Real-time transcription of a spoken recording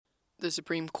The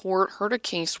Supreme Court heard a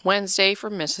case Wednesday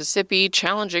from Mississippi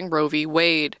challenging Roe v.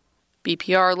 Wade.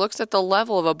 BPR looks at the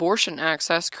level of abortion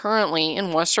access currently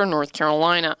in western North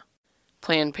Carolina.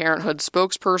 Planned Parenthood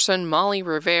spokesperson Molly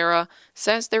Rivera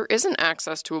says there isn't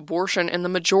access to abortion in the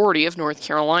majority of North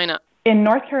Carolina. In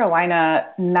North Carolina,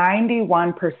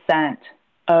 91%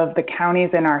 of the counties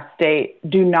in our state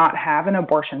do not have an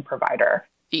abortion provider.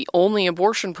 The only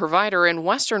abortion provider in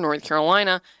western North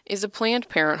Carolina is a Planned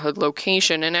Parenthood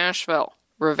location in Asheville.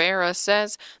 Rivera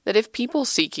says that if people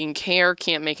seeking care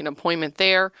can't make an appointment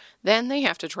there, then they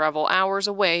have to travel hours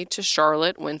away to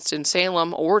Charlotte,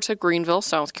 Winston-Salem, or to Greenville,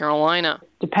 South Carolina.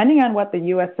 Depending on what the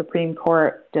U.S. Supreme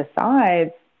Court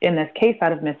decides in this case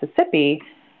out of Mississippi,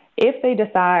 if they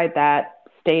decide that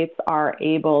states are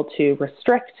able to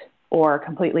restrict or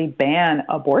completely ban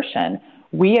abortion,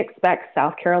 we expect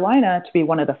South Carolina to be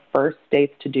one of the first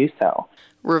states to do so.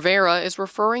 Rivera is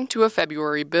referring to a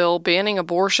February bill banning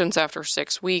abortions after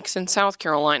 6 weeks in South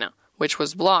Carolina, which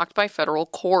was blocked by federal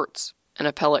courts. An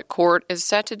appellate court is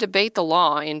set to debate the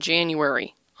law in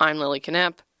January. I'm Lily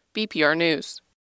Knepp, BPR News.